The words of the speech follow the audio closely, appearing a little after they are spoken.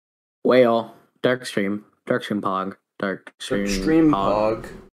Whale. Darkstream Pog. Darkstream Pog.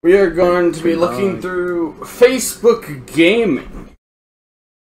 We are going to be looking through Facebook gaming.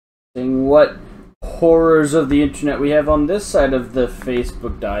 Seeing what horrors of the internet we have on this side of the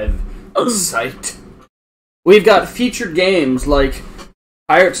Facebook dive site. We've got featured games like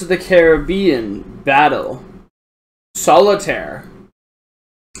Pirates of the Caribbean Battle, Solitaire,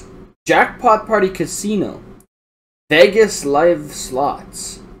 Jackpot Party Casino, Vegas Live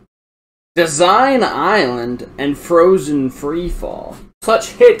Slots, Design Island, and Frozen Freefall. Such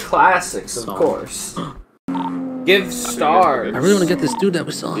hit classics, of course. Give stars. I really want to get this dude that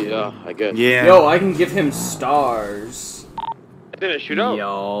we saw. Yeah, I guess. Yeah. Yo, I can give him stars. I did a shootout.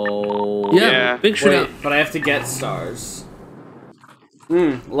 Yo. Yeah, big shootout. Wait, but I have to get stars.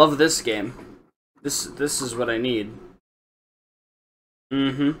 Love this game. This is what I need.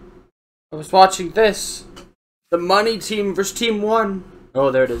 I was watching this. The money team versus team 1. Oh,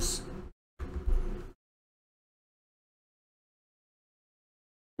 there it is.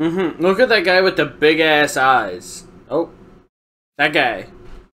 Look at that guy with the big ass eyes. Oh, that guy.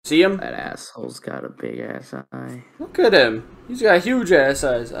 See him? That asshole's got a big ass eye. Look at him. He's got huge ass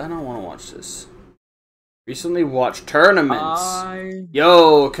eyes. I don't want to watch this. Recently watched tournaments.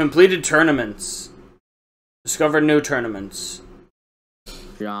 Yo, completed tournaments. Discovered new tournaments.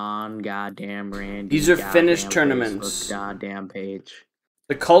 John, goddamn Randy. These are finished tournaments. Facebook goddamn page.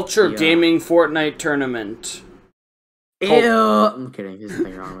 The Culture Gaming Fortnite Tournament. Ew. I'm kidding. There's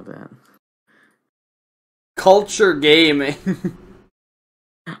nothing wrong with that. Culture Gaming.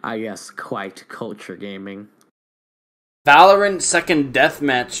 I guess quite culture gaming. Valorant Second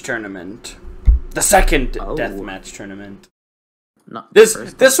Deathmatch Tournament. The second Deathmatch Tournament. Not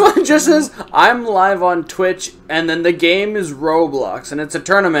This one just says, I'm live on Twitch, and then the game is Roblox, and it's a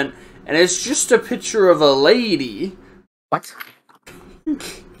tournament, and it's just a picture of a lady. What?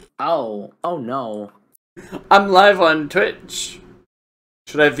 Oh no. I'm live on Twitch.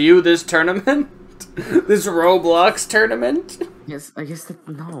 Should I view this tournament? This Roblox tournament? Yes, I guess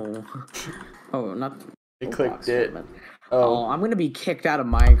no. Oh, not. I Roblox clicked it. tournament. Oh, I'm gonna be kicked out of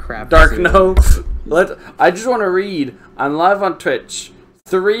Minecraft. Dark soon. no. I just want to read. I'm live on Twitch.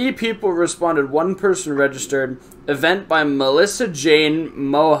 3 people responded. 1 person registered. Event by Melissa Jane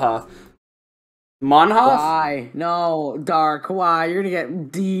Monhoff. Why? No, Dark. Why? You're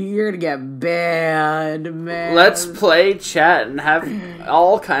gonna get banned, man. Let's play, chat, and have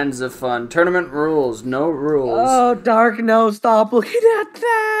all kinds of fun. Tournament rules, no rules. Oh, Dark. No, stop looking at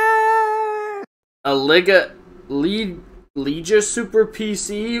that. A Liga Super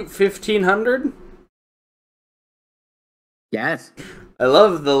PC 1500. Yes. I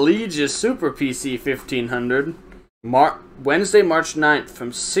love the Liga Super PC 1500. Wednesday, March 9th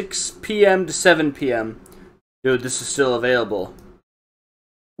from 6 p.m. to 7 p.m. Dude, this is still available.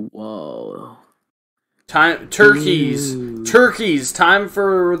 Whoa. Turkeys, time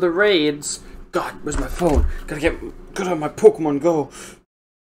for the raids. God, where's my phone? Gotta have my Pokemon Go.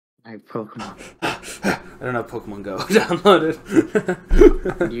 My Pokemon. I don't have Pokemon Go downloaded.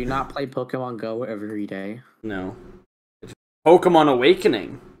 Do you not play Pokemon Go every day? No. Pokemon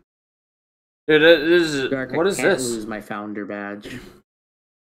Awakening. Dude, Dark, what I is can't this? lose my founder badge.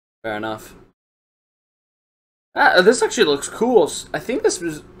 Fair enough. This actually looks cool. I think is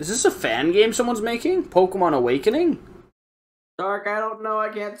this a fan game someone's making? Pokemon Awakening? Dark, I don't know. I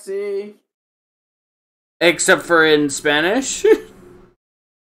can't see. Except for in Spanish.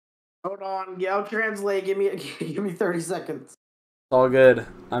 Hold on. Yeah, I'll translate. Give me 30 seconds. It's all good.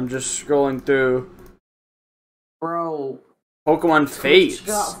 I'm just scrolling through. Bro. Pokemon Fates.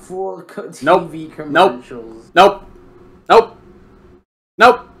 Got 4 TV Nope. commercials. Nope.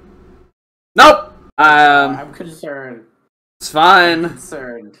 I'm concerned. It's fine.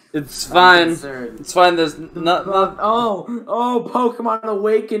 Concerned. It's fine. Concerned. It's fine. There's not. Oh, Pokemon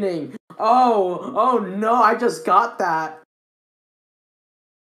Awakening. Oh no, I just got that.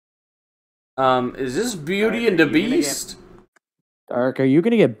 Is this Beauty and the Beast? Dark, are you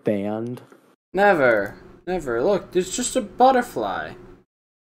gonna get banned? Never. Look, there's just a butterfly.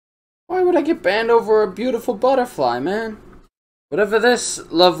 Why would I get banned over a beautiful butterfly, man? Whatever this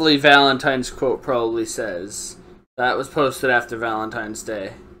lovely Valentine's quote probably says. That was posted after Valentine's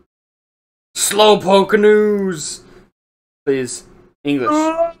Day. Slowpoke news! Please. English.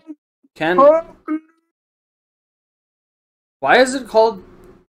 Why is it called...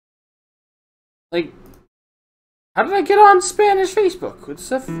 Like... How did I get on Spanish Facebook? What's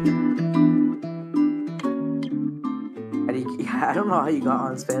that? I don't know how you got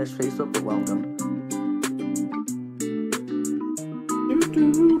on Spanish Facebook, but welcome.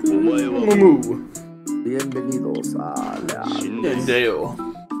 Bienvenidos a la... Video.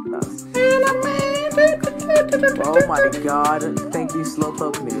 Oh my god. Thank you,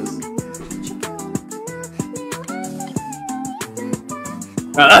 Slowpoke News.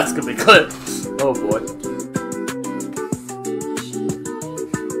 Oh, that's gonna be clipped. Oh boy.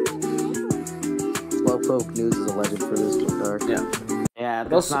 Slowpoke News is a legend for this book, Dark. Yeah. Yeah,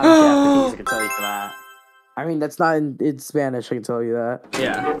 that's not in Japanese, I can tell you for that. I mean, that's not in Spanish, I can tell you that.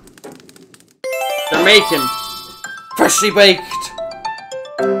 Yeah. They're making freshly baked.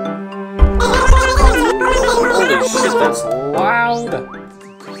 Holy shit, that's loud.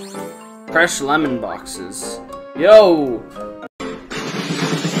 Fresh lemon boxes. Yo!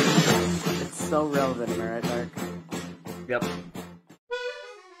 It's so relevant, am I right, Dark? Yep.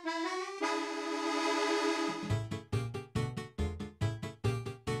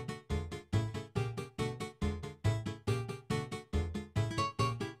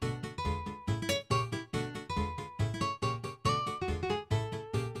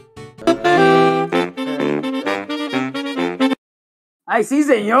 ¡Ay, sí,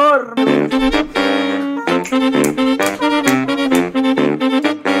 señor!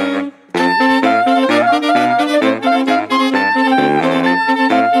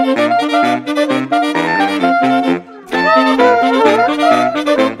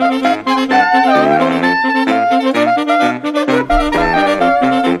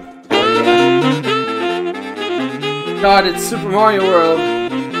 God, it's Super Mario World.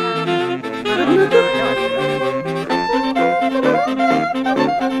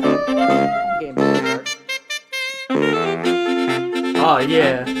 Oh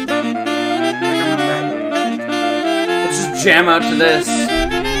yeah. Let's just jam out to this.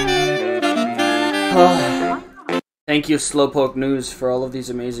 Oh. Thank you, Slowpoke News, for all of these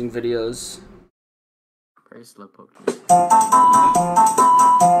amazing videos. Praise Slowpoke.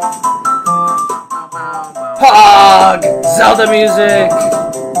 Pog! Zelda music!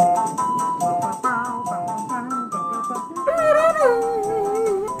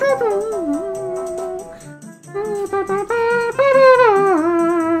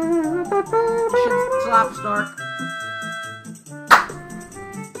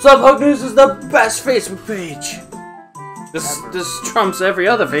 Slowpoke News is the best Facebook page. This trumps every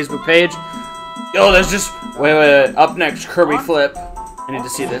other Facebook page. Yo, there's just wait. Up next, Kirby Flip. I need to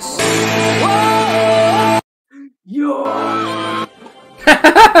see this. Yo!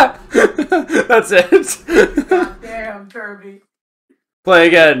 That's it. Damn, Kirby. Play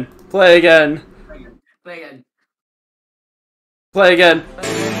again. Play again. Play again. Play again.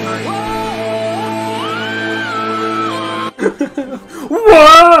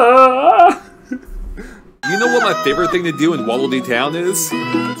 Whoa! You know what my favorite thing to do in Waddle Dee Town is?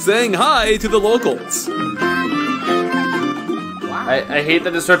 Saying hi to the locals. I hate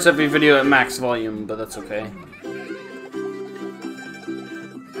that it starts every video at max volume, but that's okay.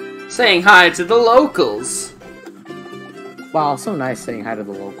 Saying hi to the locals. Wow, so nice saying hi to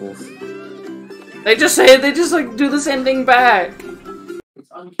the locals. They just like do this ending back. It's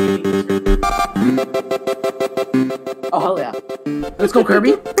uncanny. Oh hell yeah! Let's go,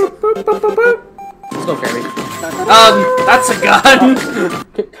 Kirby. Let's go, Kirby. That's a gun.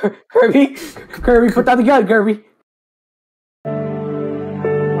 Kirby, put down the gun, Kirby.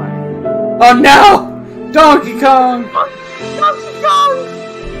 Oh no! Donkey Kong! Donkey Kong!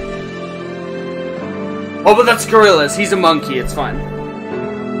 Oh, but that's Gorillas. He's a monkey. It's fine.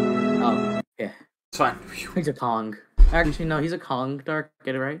 Oh, yeah. It's fine. He's a Kong. Actually, no, he's a Kong, Dark.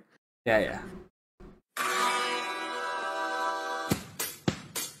 Get it right? Yeah.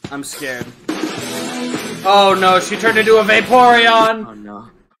 I'm scared. Oh no, she turned into a Vaporeon! Oh no.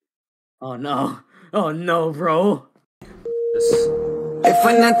 Oh no. Oh no, bro. This... Es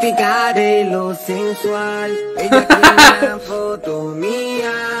fanática de lo sensual. Ella quiere una foto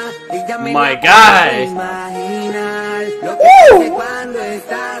mía. Ella me My guy. imaginar lo que hace cuando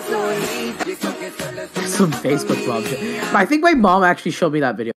está solita. Some Facebook mom shit. I think my mom actually showed me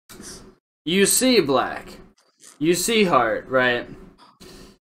that video. You see Black. You see Heart, right?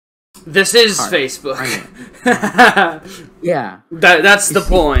 This is Heart. Facebook. Yeah. That's the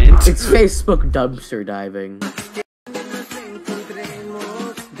point. It's Facebook dumpster diving.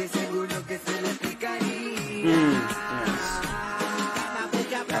 Yes.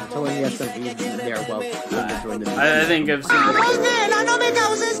 They're well join the I think I've seen it.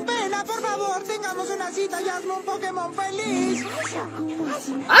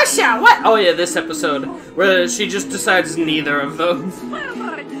 Asha, what? Oh yeah, this episode where she just decides neither of those.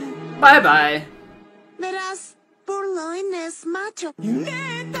 Bye bye. Verás, porno es macho.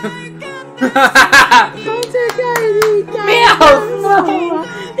 Meow.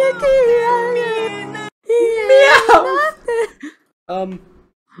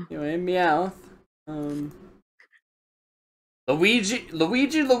 Anyway, Meowth. Luigi,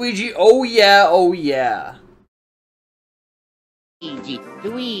 oh yeah, oh yeah.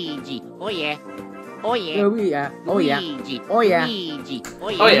 Luigi, oh yeah. Oh yeah. Oh yeah. Oh yeah. Luigi, Oh yeah. Luigi, oh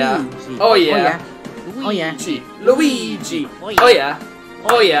Oh yeah. yeah. Oh yeah. Oh yeah. Luigi. Oh yeah.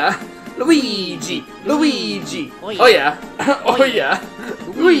 Oh yeah. Luigi. Luigi. Oh yeah. Oh yeah.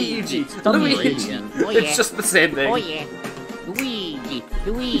 Luigi. Luigi. It's just the same Oh thing. yeah. Luigi,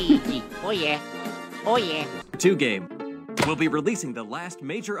 Luigi, oh yeah. Oh yeah. 2 game. We'll be releasing the last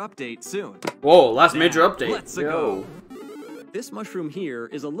major update soon. Whoa, last major update. Let's go. This mushroom here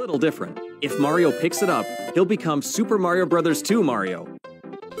is a little different. If Mario picks it up, he'll become Super Mario Bros. 2 Mario.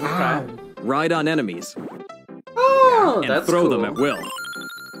 Okay. Ride on enemies Oh, and that's throw cool. them at will.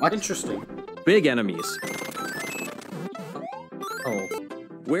 Interesting. Big enemies. Oh.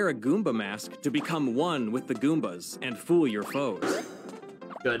 Wear a Goomba mask to become one with the Goombas and fool your foes.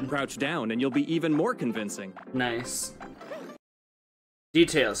 Good. Crouch down and you'll be even more convincing. Nice.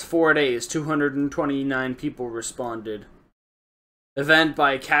 Details. 4 days, 229 people responded. Event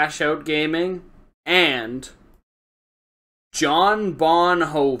by Cash Out Gaming and John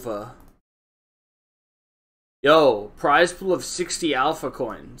Bonhova. Yo, prize pool of 60 alpha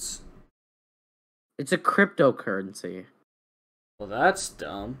coins. It's a cryptocurrency. Well, that's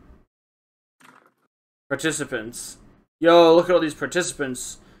dumb. Participants. Yo, look at all these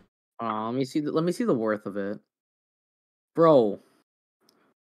participants. Let me see. Let me see the worth of it, bro.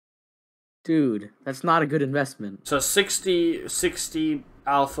 Dude, that's not a good investment. So 60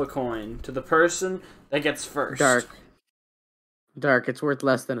 alpha coin to the person that gets first. Dark. It's worth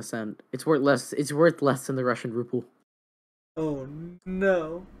less than a cent. It's worth less. It's worth less than the Russian ruble. Oh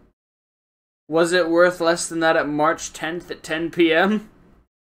no. Was it worth less than that at March 10th at 10 p.m.?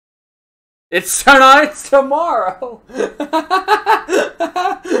 It's tomorrow.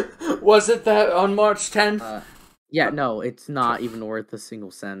 Was it that on March 10th? Yeah, no, it's not even worth a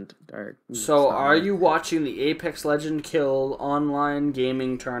single cent. Dark. So, are you watching the Apex Legend Kill online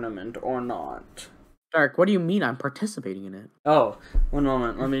gaming tournament or not? Dark, what do you mean I'm participating in it? Oh, one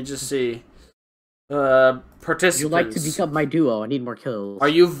moment. Let me just see. Participants. You like to become my duo. I need more kills. Are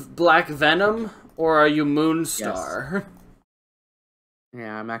you Black Venom or are you Moonstar? Yes.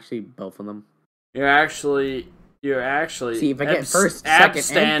 Yeah, I'm actually both of them. You're actually. See, if I get first,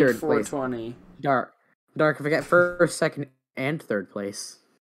 second, and third place. 420. Dark, if I get first, second, and third place.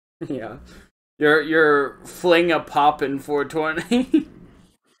 Yeah. You're fling a pop in 420.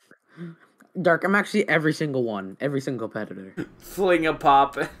 Dark, I'm actually every single one. Every single competitor. Fling a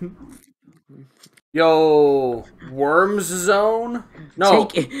pop. Yo, Worms Zone? No.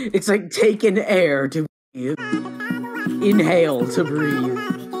 It's like taking air to breathe. Inhale to breathe.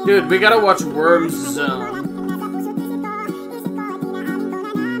 Dude, we gotta watch Worms Zone.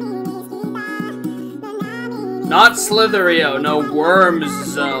 Not Slitherio, no, Worms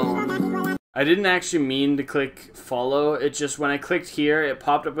Zone. I didn't actually mean to click follow. It just, when I clicked here, it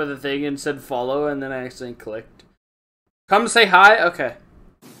popped up with a thing and said follow, and then I accidentally clicked. Come say hi? Okay.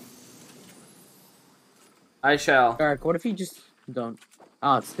 I shall. Dark, what if you just don't?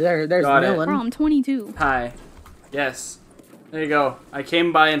 Oh, it's there. There's Got it. Millen. Bro, I'm 22. Hi. Yes. There you go. I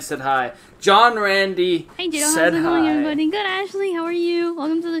came by and said hi. John Randy Hey, Jado, said how's it going, hi. everybody? Good, Ashley. How are you?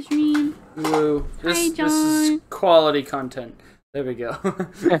 Welcome to the stream. Woo. Hi, This is John. quality content. There we go.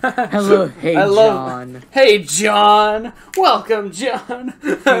 Hello, hey John. Hey John. Welcome, John.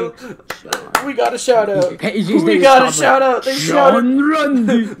 We got a shout out. Hey, We got a shout out. They John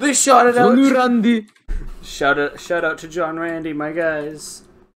Randy. They shouted out. John Randy. Shout out to John Randy, my guys.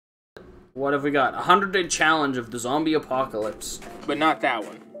 What have we got? 100-day challenge of the zombie apocalypse. But not that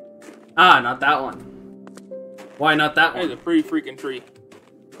one. Ah, not that one. Why not that That is one? a pretty freaking tree.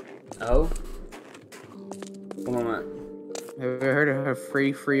 Oh? One moment. Have you heard of her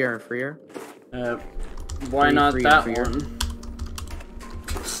freer and freer? Why Free, not free, that freer. one?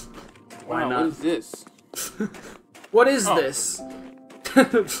 Why Wow, not? what is this? What is Oh. this?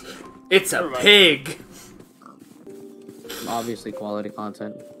 It's a Never mind. pig. Obviously, quality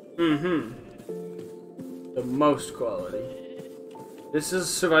content. Mm-hmm. The most quality. This is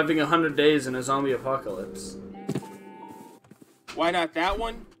surviving 100 days in a zombie apocalypse. Why not that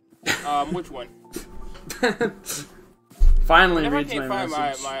one? Which one? Finally Whenever I reads can't my find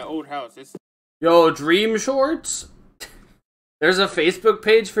message. my old house, it's Yo, Dream Shorts? There's a Facebook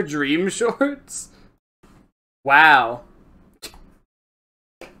page for Dream Shorts? Wow.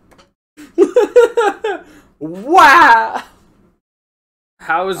 Wow!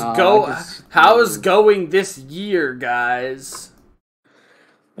 How's going this year, guys?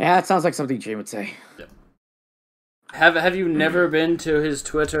 Yeah, that sounds like something Jay would say. Have you never been to his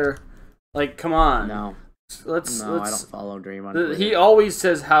Twitter? Like, come on. No. Let's. I don't follow Dream on Twitter. He always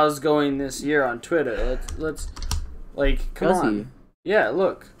says how's going this year on Twitter. Let's like, come on. Yeah,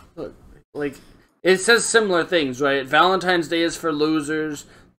 look. Like, it says similar things, right? Valentine's Day is for losers.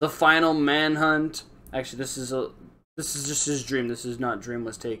 The final manhunt. Actually, this is just his dream. This is not Dream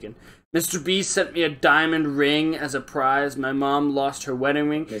was taken. Mr. Beast sent me a diamond ring as a prize. My mom lost her wedding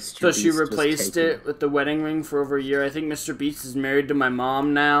ring, so she replaced it with the wedding ring for over a year. I think Mr. Beast is married to my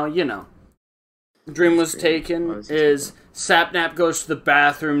mom now. You know. Dream was taken is Sapnap goes to the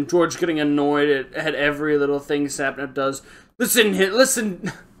bathroom. George getting annoyed at every little thing Sapnap does. Listen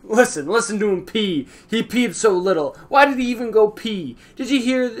to him pee. He peed so little. Why did he even go pee? Did you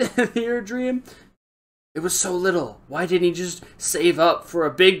hear Dream? It was so little. Why didn't he just save up for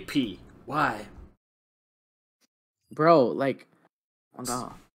a big pee? Why? Bro, like, oh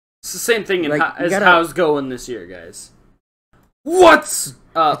god. It's the same thing as gotta... how's going this year, guys. What's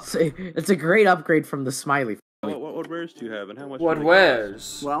up? It's a great upgrade from the smiley. What wares do you have, and how much? What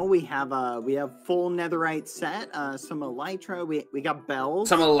wares? Well, we have full netherite set, some elytra, we got bells.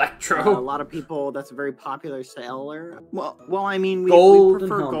 Some electro. A lot of people, that's a very popular seller. Well, I mean, we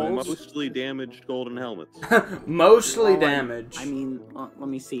prefer gold. Mostly damaged golden helmets. Mostly damaged. I mean, let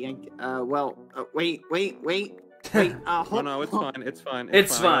me see. Wait. Hold, no, it's fine. It's fine.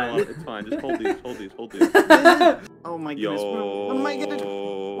 It's fine. It's fine. Just hold these. Oh my goodness! What am I gonna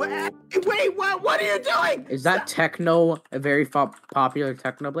do? Wait! What are you doing? Is that a very popular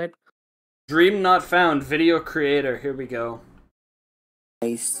technoblade? Dream not found. Video creator. Here we go.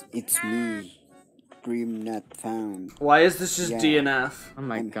 Guys, it's me. Dream not found. Why is this just DNF? Oh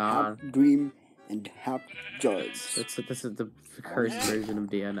my god. Half Dream and half George. This is the cursed version of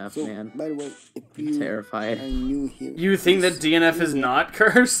DNF, man. By the way, if you I'm terrified. are new here, You think that DNF is not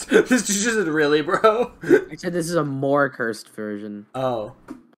cursed? This is just really, bro. I said this is a more cursed version. Oh.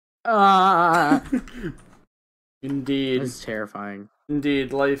 Indeed. This is terrifying.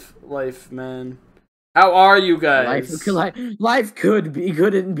 Indeed, life, man. How are you guys? Life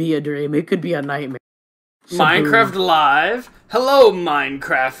couldn't be a dream. It could be a nightmare. Minecraft Live. Hello,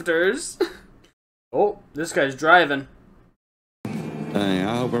 Minecrafters. Oh, this guy's driving. Hey,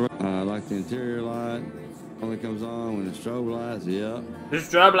 I hope I like the interior light. Only comes on when the strobe lights. Yep. The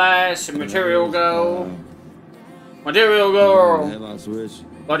strobe lights. Material go. Material go. Headlight switch.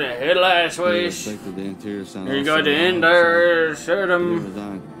 But the headlight switch. Here you go to end there. Shoot them.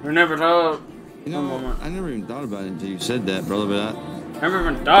 You never thought. You know, I never even thought about it until you said that, brother. But I never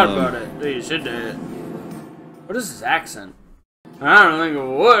even thought about it until you said that. What is this accent? I don't think of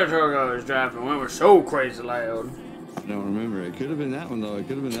what truck I was driving when it was so crazy loud. I don't remember. It could have been that one, though. It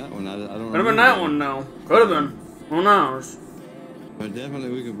could have been that one. I don't remember. Could have been that one, though. Could have been. Who knows? But definitely,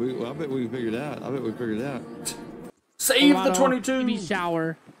 I bet we can figure it out. I bet we figured it out. Save the 22. Baby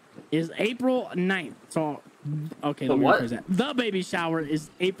shower is April 9th. So, okay, the let me rephrase that. The baby shower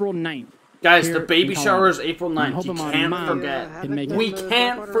is April 9th. Guys, the baby shower is April 9th. You can't forget. We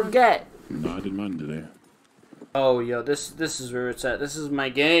can't forget. No, I did mine today. Oh, yo, this is where it's at. This is my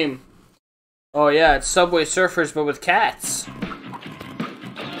game. Oh, yeah, it's Subway Surfers, but with cats.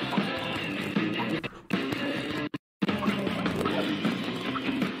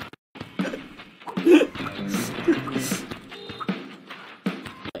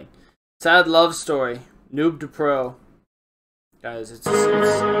 Sad love story. Noob to pro. Guys, it's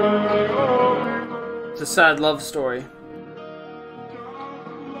a sad love story.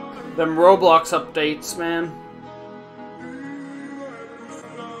 Them Roblox updates, man.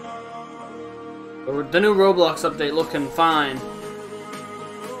 The new Roblox update looking fine.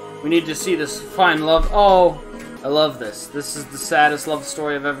 We need to see this fine love. Oh, I love this. This is the saddest love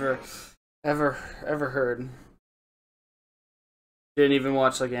story I've ever heard. Didn't even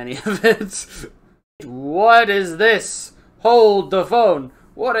watch like any of it. What is this? Hold the phone.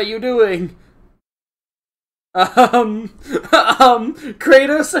 What are you doing? Kratos,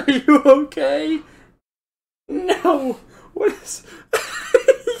 are you okay? No. What is...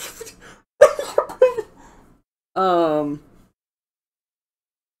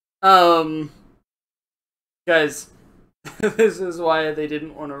 Guys, this is why they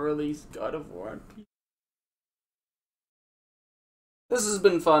didn't want to release God of War on PC. This has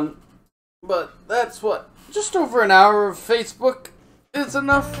been fun, but that's what, just over an hour of Facebook is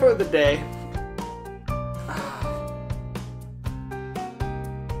enough for the day.